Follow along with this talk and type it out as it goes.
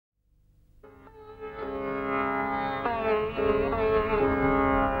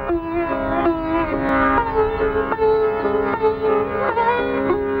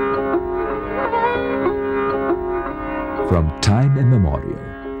From time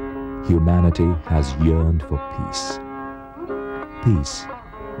immemorial, humanity has yearned for peace. Peace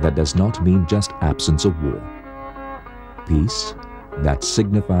that does not mean just absence of war. Peace that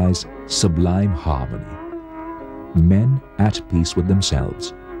signifies sublime harmony. Men at peace with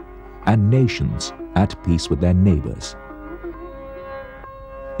themselves, and nations at peace with their neighbors.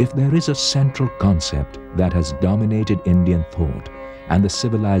 If there is a central concept that has dominated Indian thought and the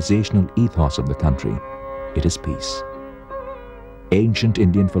civilizational ethos of the country, it is peace. Ancient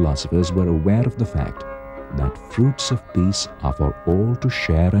Indian philosophers were aware of the fact that fruits of peace are for all to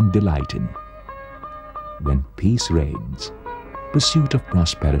share and delight in. When peace reigns, pursuit of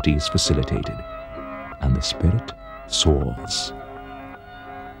prosperity is facilitated, and the spirit soars.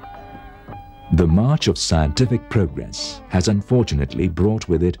 The march of scientific progress has unfortunately brought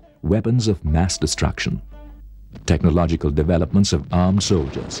with it weapons of mass destruction. Technological developments of armed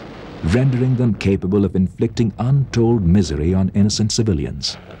soldiers, rendering them capable of inflicting untold misery on innocent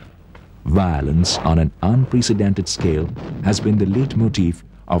civilians. Violence on an unprecedented scale has been the leitmotif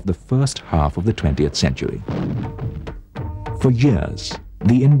of the first half of the 20th century. For years,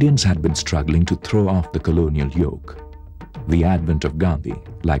 the Indians had been struggling to throw off the colonial yoke. The advent of Gandhi,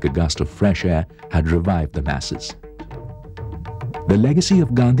 like a gust of fresh air, had revived the masses. The legacy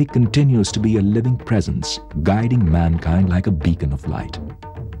of Gandhi continues to be a living presence, guiding mankind like a beacon of light.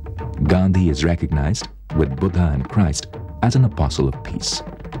 Gandhi is recognized, with Buddha and Christ, as an apostle of peace.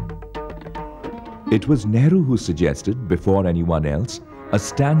 It was Nehru who suggested, before anyone else, a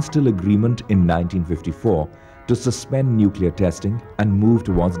standstill agreement in 1954 to suspend nuclear testing and move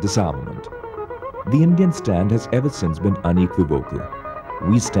towards disarmament. The Indian stand has ever since been unequivocal.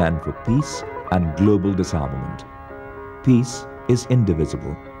 We stand for peace and global disarmament. Peace is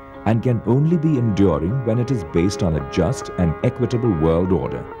indivisible and can only be enduring when it is based on a just and equitable world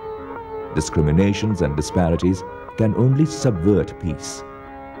order. Discriminations and disparities can only subvert peace.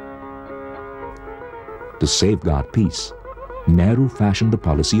 To safeguard peace, Nehru fashioned the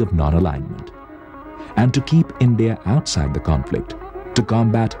policy of non-alignment. And to keep India outside the conflict, to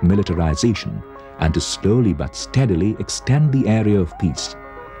combat militarization, and to slowly but steadily extend the area of peace,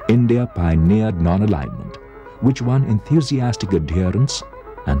 India pioneered non-alignment, which won enthusiastic adherence,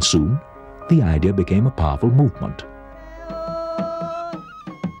 and soon the idea became a powerful movement.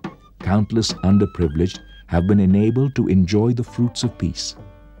 Countless underprivileged have been enabled to enjoy the fruits of peace.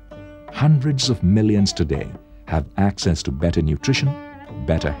 Hundreds of millions today have access to better nutrition,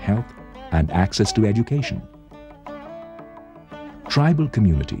 better health, and access to education. Tribal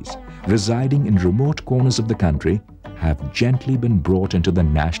communities residing in remote corners of the country have gently been brought into the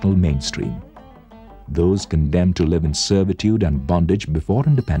national mainstream. Those condemned to live in servitude and bondage before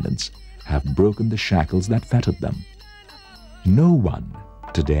independence have broken the shackles that fettered them. No one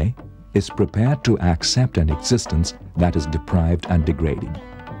today is prepared to accept an existence that is deprived and degrading.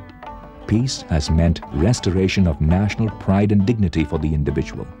 Peace has meant restoration of national pride and dignity for the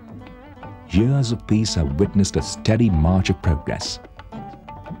individual. Years of peace have witnessed a steady march of progress.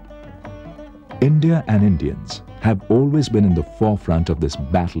 India and Indians have always been in the forefront of this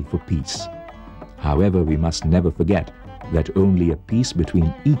battle for peace. However, we must never forget that only a peace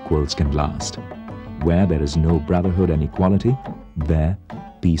between equals can last. Where there is no brotherhood and equality, there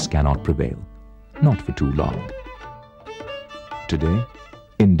peace cannot prevail, not for too long. Today,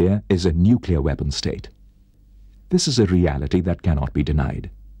 India is a nuclear weapon state. This is a reality that cannot be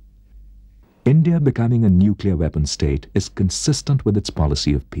denied. India becoming a nuclear weapon state is consistent with its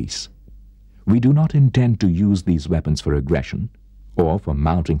policy of peace. We do not intend to use these weapons for aggression or for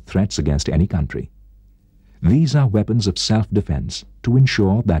mounting threats against any country. These are weapons of self-defense to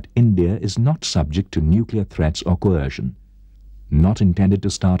ensure that India is not subject to nuclear threats or coercion, not intended to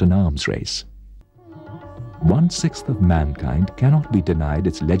start an arms race. 1/6 of mankind cannot be denied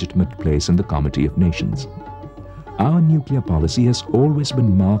its legitimate place in the Comity of Nations. Our nuclear policy has always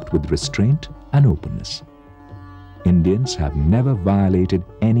been marked with restraint and openness. Indians have never violated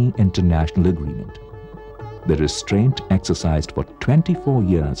any international agreement. The restraint exercised for 24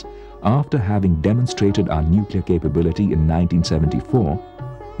 years after having demonstrated our nuclear capability in 1974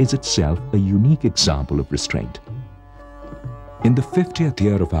 is itself a unique example of restraint. In the 50th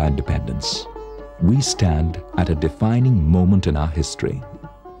year of our independence, we stand at a defining moment in our history.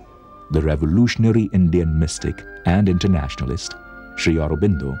 The revolutionary Indian mystic and internationalist, Sri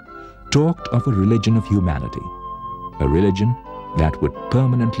Aurobindo, talked of a religion of humanity, a religion that would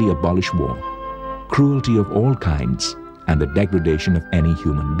permanently abolish war, cruelty of all kinds, and the degradation of any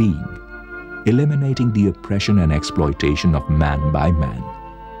human being, eliminating the oppression and exploitation of man by man.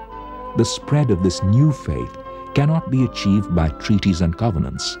 The spread of this new faith cannot be achieved by treaties and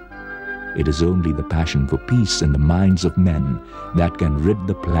covenants. It is only the passion for peace in the minds of men that can rid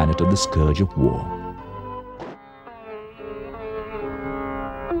the planet of the scourge of war.